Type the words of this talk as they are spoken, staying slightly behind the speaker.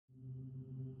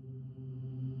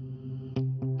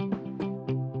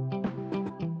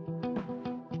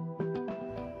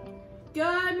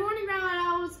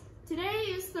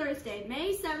Thursday,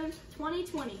 May 7th,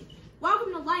 2020.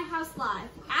 Welcome to Lighthouse Live,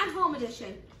 at Home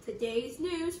Edition, today's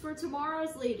news for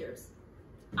tomorrow's leaders.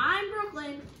 I'm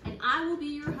Brooklyn, and I will be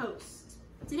your host.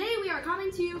 Today we are coming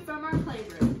to you from our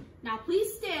playroom. Now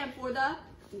please stand for the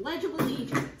Pledge of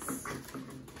Allegiance.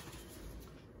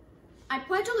 I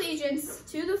pledge allegiance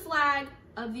to the flag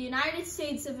of the United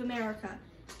States of America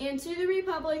and to the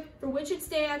republic for which it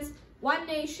stands, one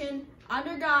nation,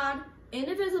 under God,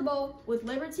 indivisible, with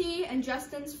liberty and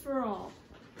justice for all.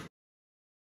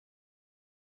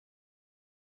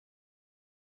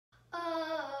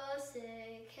 Oh,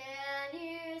 say, can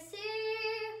you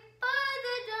see by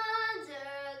the dawn's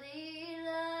early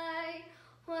light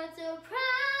what so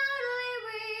proudly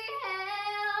we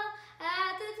hail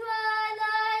at the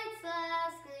twilight's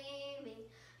last gleaming,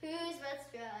 whose red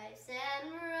stripes and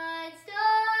bright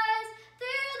stars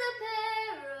through the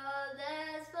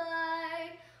perilous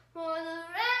fight, o'er the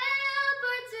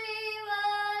ramparts we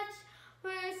watch,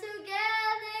 were so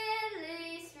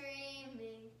gallantly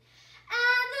streaming.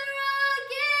 And the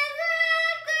rocket's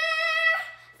red glare,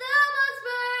 the bombs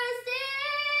bursting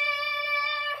in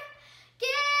air,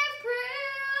 give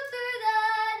proof through the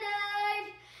night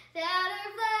that our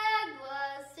flag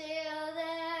was still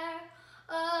there.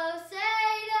 Oh, say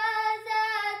does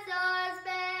that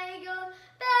star-spangled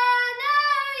banner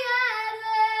yet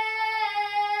wave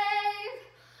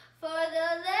for the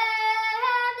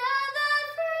land of the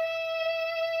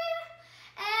free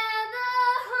and the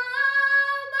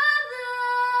home of the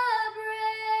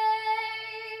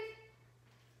brave.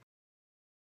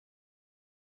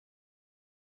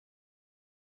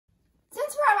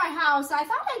 Since we're at my house, I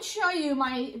thought I'd show you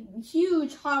my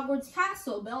huge Hogwarts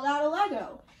castle built out of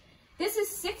Lego. This is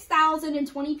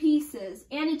 6,020 pieces,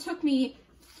 and it took me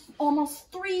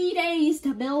almost 3 days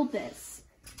to build this.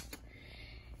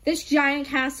 This giant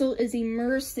castle is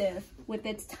immersive with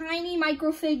its tiny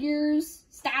microfigures,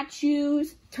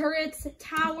 statues, turrets,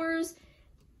 towers.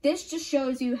 This just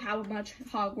shows you how much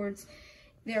Hogwarts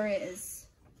there is.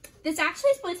 This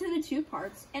actually splits into 2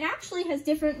 parts and actually has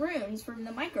different rooms from the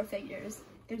microfigures.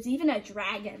 There's even a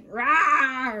dragon.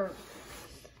 Rawr!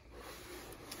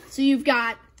 So you've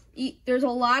got, there's a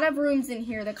lot of rooms in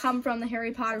here that come from the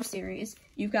Harry Potter series.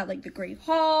 You've got like the Great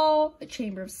Hall, the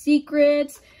Chamber of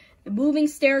Secrets, the moving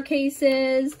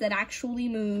staircases that actually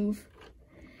move.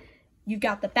 You've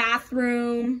got the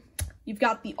bathroom. You've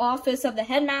got the office of the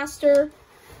headmaster.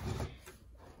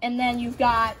 And then you've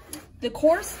got the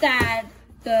course that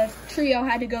the trio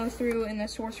had to go through in the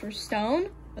Sorcerer's Stone,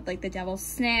 with like the Devil's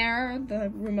Snare, the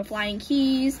Room of Flying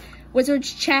Keys,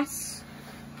 Wizard's Chess.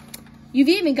 You've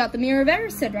even got the Mirror of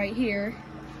Erised right here.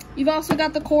 You've also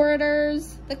got the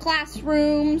corridors, the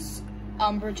classrooms,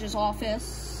 Umbridge's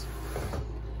office.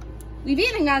 We've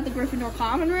even got the Gryffindor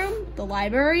Common Room, the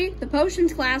library, the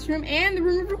Potions classroom, and the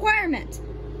Room of Requirement.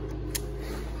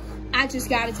 I just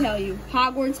gotta tell you,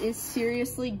 Hogwarts is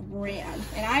seriously grand,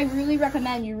 and I really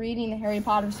recommend you reading the Harry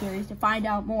Potter series to find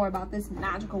out more about this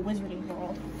magical wizarding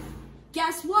world.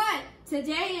 Guess what?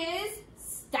 Today is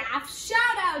Staff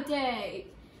Shout-Out Day.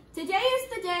 Today is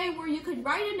the day where you could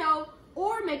write a note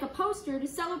or make a poster to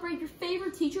celebrate your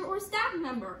favorite teacher or staff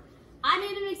member. I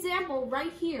made an example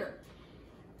right here.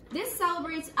 This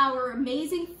celebrates our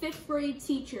amazing 5th grade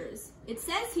teachers. It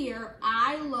says here,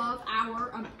 I love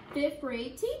our 5th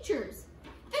grade teachers.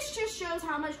 This just shows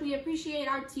how much we appreciate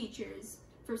our teachers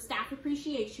for Staff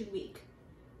Appreciation Week.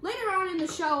 Later on in the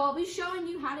show, I'll be showing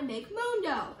you how to make moon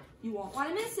dough. You won't want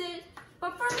to miss it.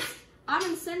 But first, I'm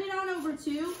going to send it on over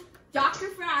to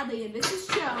Dr. Bradley and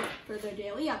Mrs. Cho for their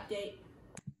daily update.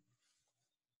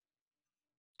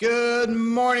 Good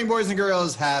morning, boys and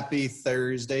girls. Happy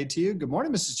Thursday to you. Good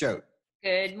morning, Mrs. Choate.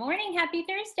 Good morning. Happy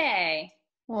Thursday.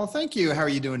 Well, thank you. How are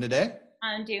you doing today?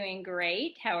 I'm doing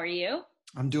great. How are you?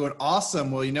 I'm doing awesome.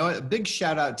 Well, you know what? A big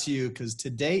shout out to you because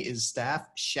today is Staff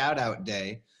Shout Out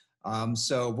Day.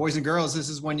 So boys and girls, this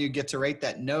is when you get to write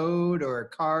that note or a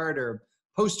card or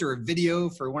poster or video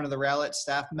for one of the Rowlett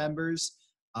staff members.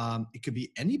 It could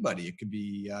be anybody. It could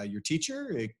be your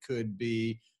teacher. It could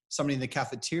be somebody in the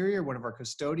cafeteria, one of our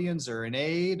custodians, or an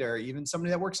aide, or even somebody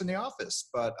that works in the office.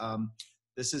 But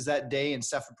this is that day in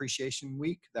Staff Appreciation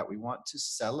Week that we want to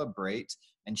celebrate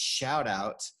and shout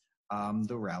out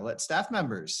the Rowlett staff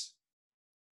members.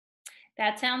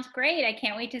 That sounds great. I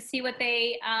can't wait to see what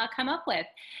they come up with.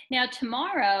 Now,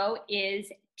 tomorrow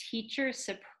is Teacher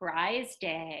Surprise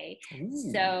Day.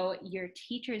 Ooh. So your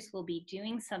teachers will be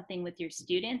doing something with your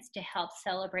students to help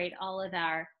celebrate all of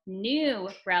our new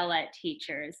Rowlett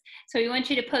teachers. So we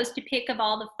want you to post a pic of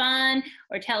all the fun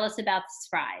or tell us about the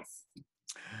surprise.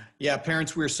 Yeah,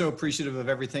 parents, we're so appreciative of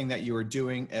everything that you are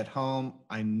doing at home.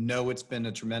 I know it's been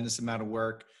a tremendous amount of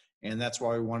work. And that's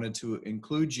why we wanted to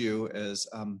include you as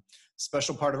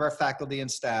special part of our faculty and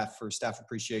staff for Staff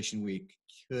Appreciation Week.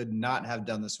 Could not have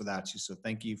done this without you. So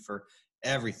thank you for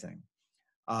everything.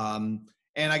 And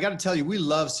I got to tell you, we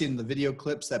love seeing the video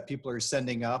clips that people are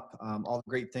sending up, all the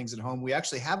great things at home. We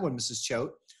actually have one, Mrs.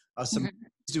 Choate,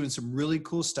 doing some really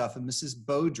cool stuff in Mrs.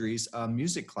 Beaudry's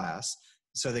music class.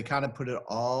 So they kind of put it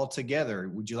all together.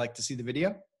 Would you like to see the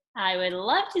video? I would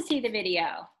love to see the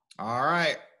video. All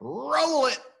right, roll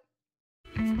it.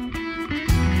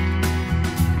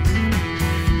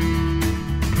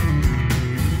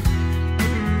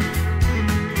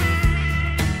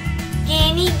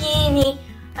 Guinea, guinea,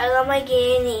 I love my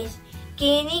guineas.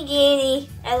 Guinea, guinea,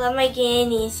 I love my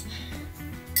guineas.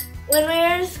 When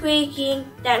we're squeaking,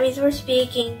 that means we're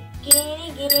speaking.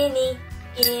 Guinea, guinea,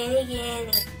 guinea,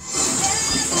 guinea.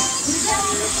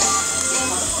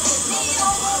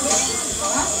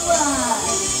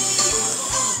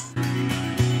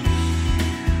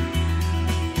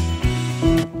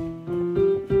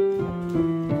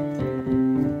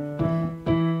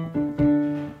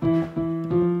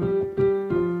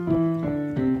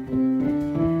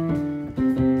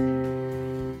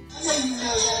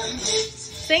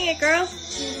 Sing it, girl.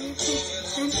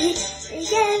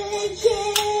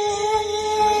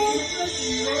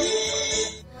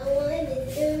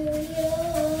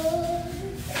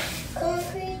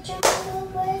 Concrete jungle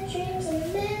where dreams are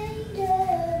made of.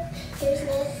 There's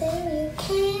nothing you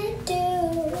can't do.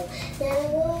 Now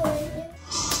what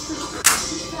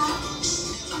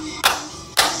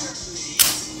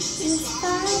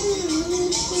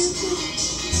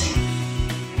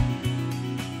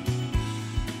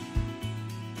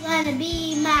Wanna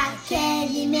be my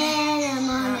candy man, I'm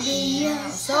gonna be your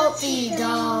Sophie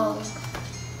dog.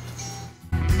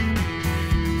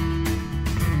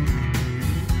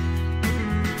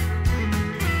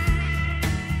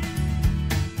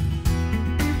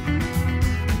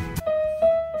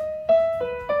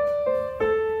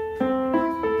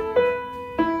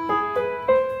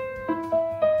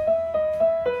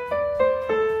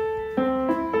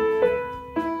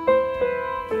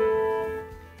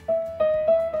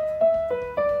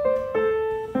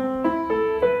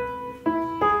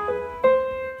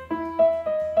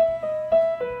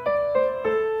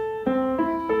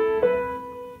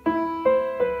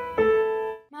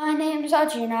 My name's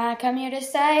Audrey and I come here to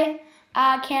say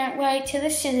I can't wait till the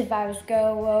scissor virus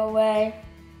go away.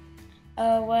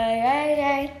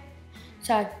 Away.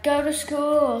 So I go to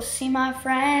school, see my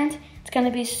friends. It's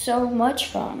gonna be so much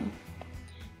fun.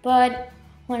 But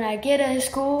when I get to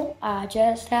school, I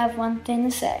just have one thing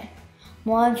to say.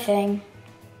 One thing.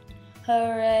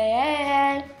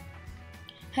 Hooray!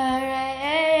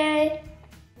 Hooray!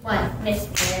 One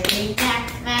mystery Mac,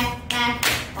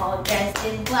 all dressed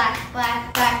in black,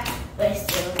 with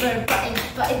silver buttons.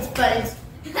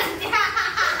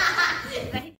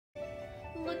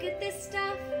 Look at this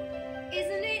stuff.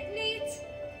 Isn't it neat?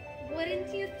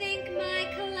 Wouldn't you think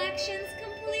my collection's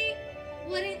complete?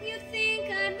 Wouldn't you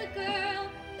think I'm the girl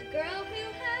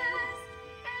who has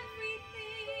everything?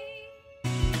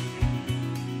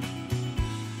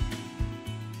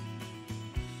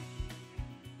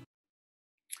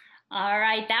 All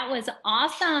right, that was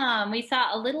awesome. We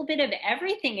saw a little bit of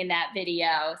everything in that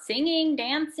video. Singing,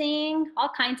 dancing, all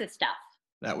kinds of stuff.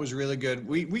 That was really good.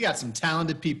 We got some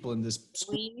talented people in this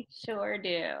school. We sure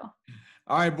do.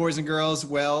 All right, boys and girls.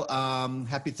 Well,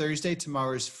 happy Thursday.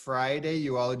 Tomorrow's Friday.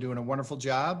 You all are doing a wonderful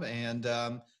job, and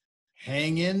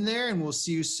hang in there, and we'll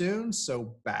see you soon.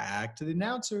 So back to the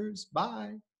announcers.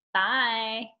 Bye.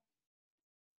 Bye.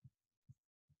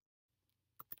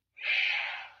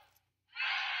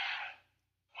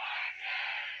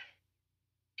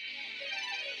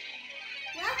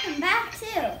 Welcome back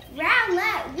to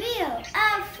Roulette Wheel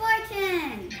of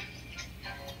Fortune.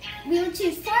 We will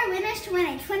choose 4 winners to win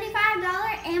a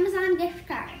 $25 Amazon gift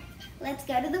card. Let's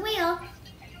go to the wheel.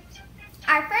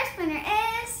 Our first winner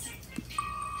is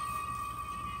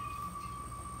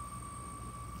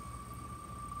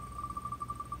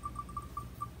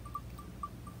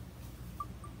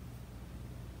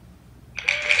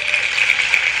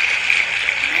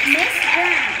Miss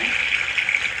Brown.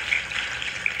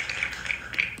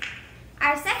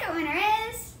 Our second winner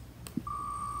is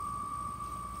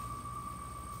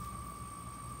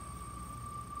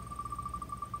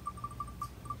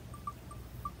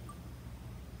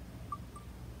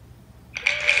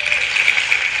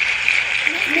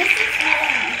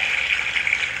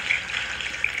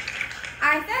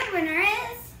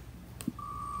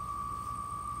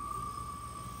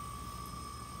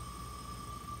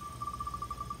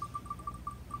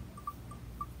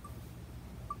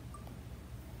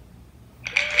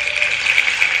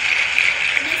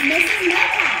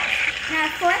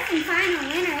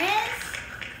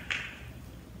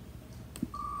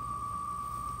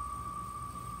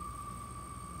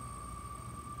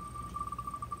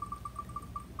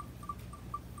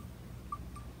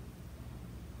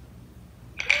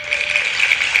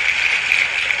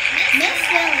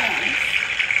Williams.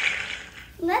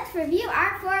 Let's review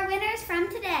our 4 winners from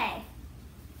today.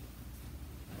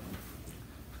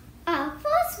 Our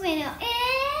first winner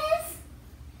is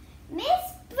Miss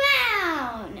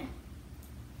Brown.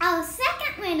 Our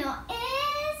second winner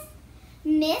is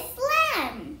Miss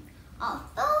Lamb. Our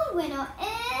third winner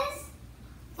is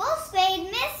first grade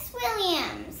Miss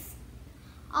Williams.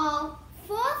 Our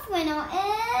fourth winner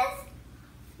is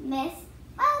Miss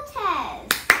Lopez.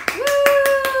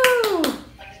 Woo!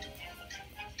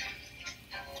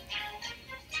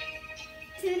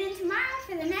 Tune in tomorrow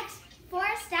for the next 4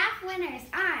 staff winners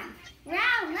on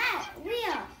Roulette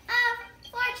Wheel of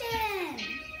Fortune.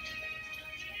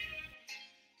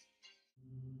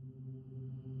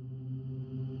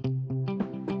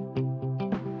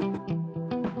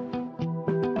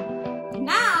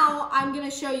 Now I'm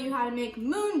gonna show you how to make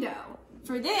moon dough.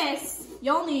 For this,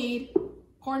 you'll need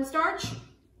cornstarch,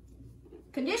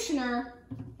 conditioner,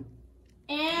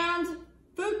 and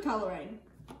food coloring.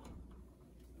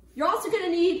 You're also gonna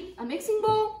need a mixing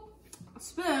bowl, a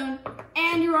spoon,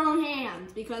 and your own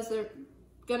hand because they're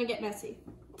gonna get messy.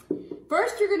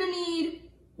 First, you're gonna need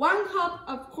 1 cup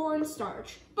of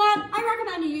cornstarch, but I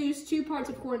recommend you use 2 parts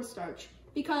of cornstarch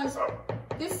because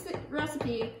this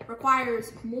recipe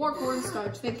requires more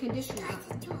cornstarch than conditioner.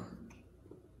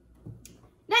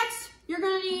 Next, you're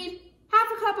gonna need half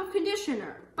a cup of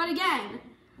conditioner, but again,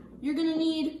 you're gonna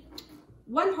need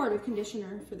 1 part of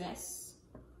conditioner for this.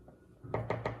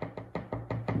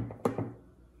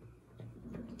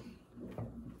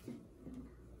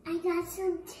 I got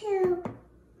some too.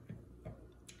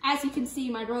 As you can see,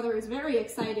 my brother is very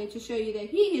excited to show you that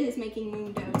he is making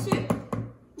moon dough too.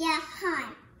 Yeah,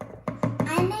 hi.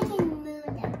 I'm making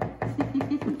moon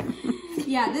dough.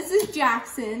 Yeah, this is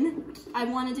Jackson. I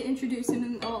wanted to introduce him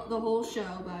in the whole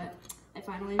show, but I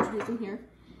finally introduced him here.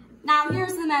 Now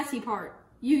here's the messy part.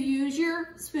 You use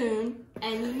your spoon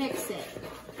and you mix it.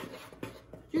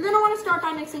 You're gonna wanna start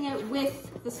by mixing it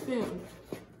with the spoon,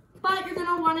 but you're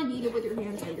gonna wanna knead it with your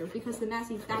hands later because that's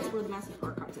where the messy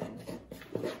part comes in.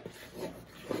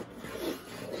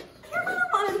 You're gonna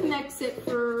wanna mix it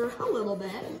for a little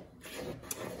bit,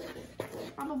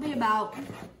 probably about,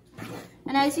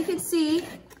 and as you can see,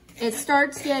 it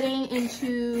starts getting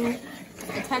into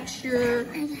a texture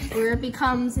where it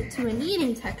becomes to a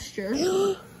kneading texture.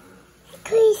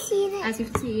 Can you see that? As you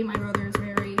can see, my brother is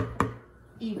very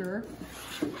eager,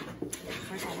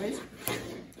 like always.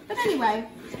 But anyway,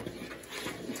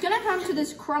 it's gonna come to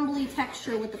this crumbly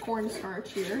texture with the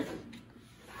cornstarch here,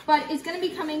 but it's gonna be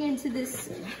coming into this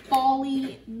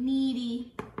bally,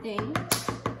 kneady thing.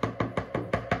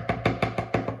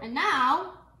 And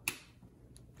now,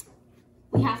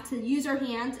 we have to use our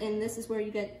hands, and this is where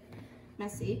you get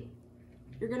messy.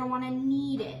 You're gonna wanna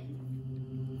knead it.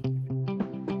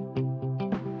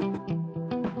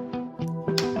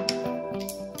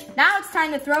 Now it's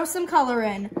time to throw some color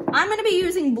in. I'm gonna be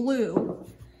using blue.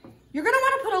 You're gonna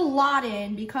wanna put a lot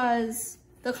in because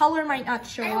the color might not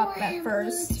show up at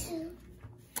first.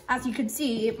 As you can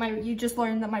see, you just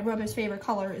learned that my brother's favorite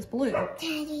color is blue.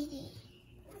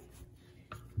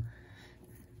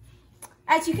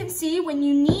 As you can see, when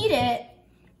you knead it,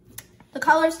 the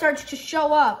color starts to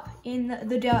show up in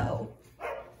the dough,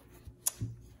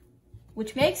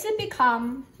 which makes it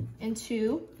become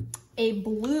into a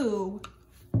blue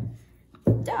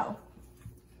dough,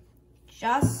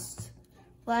 just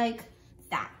like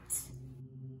that.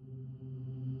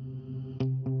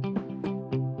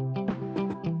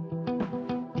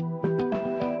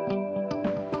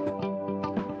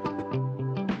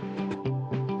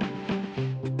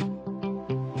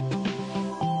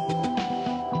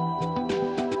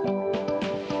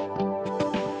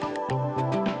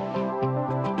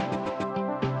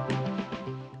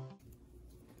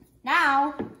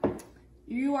 Now,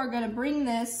 you are gonna bring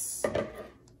this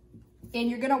and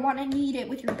you're gonna wanna knead it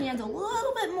with your hands a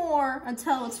little bit more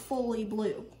until it's fully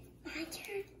blue. My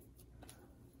turn.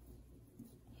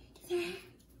 Yeah.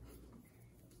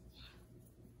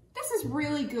 This is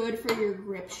really good for your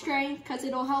grip strength because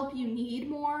it'll help you knead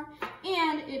more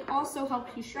and it also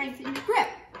helps you strengthen your grip.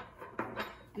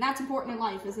 And that's important in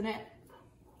life, isn't it?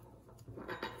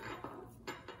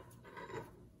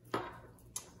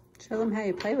 Show them how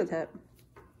you play with it.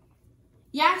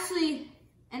 You actually,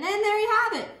 and then there you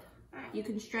have it. You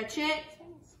can stretch it.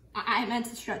 I meant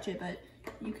to stretch it, but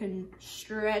you can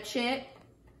stretch it,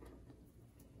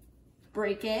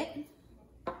 break it.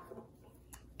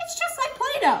 It's just like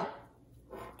Play-Doh,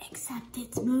 except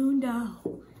it's moon dough.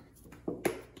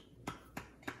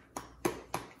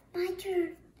 My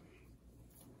turn.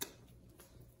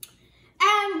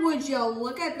 And would you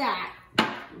look at that?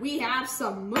 We have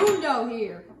some moon dough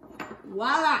here.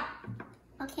 Voila!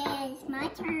 Okay, it's my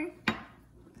turn.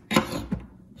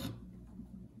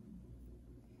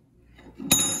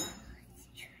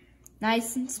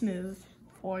 Nice and smooth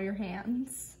for your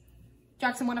hands.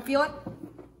 Jackson, want to feel it?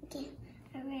 Okay,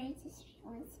 I'm ready to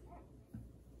feel it.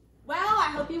 Well,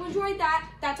 I hope you enjoyed that.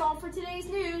 That's all for today's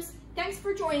news. Thanks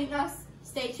for joining us.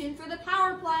 Stay tuned for the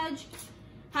Power Pledge.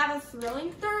 Have a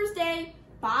thrilling Thursday.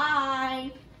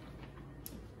 Bye.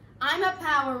 I'm a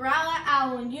Power Rowlett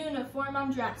Owl in uniform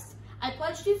I'm dressed. I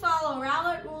pledge to follow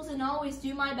Rowlett rules and always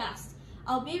do my best.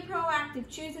 I'll be proactive,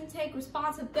 choose and take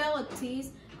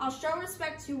responsibilities. I'll show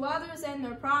respect to others and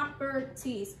their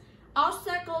properties. I'll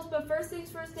set goals, but first things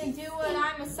first and do what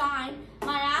I'm assigned.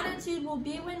 My attitude will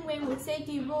be win-win with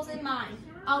safety rules in mind.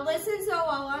 I'll listen so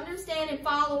I'll understand and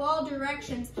follow all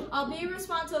directions. I'll be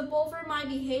responsible for my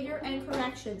behavior and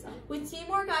corrections. With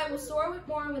teamwork, I will soar with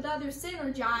more and with others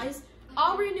synergize.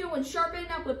 I'll renew and sharpen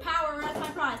up with power as my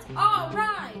prize. All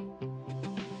right!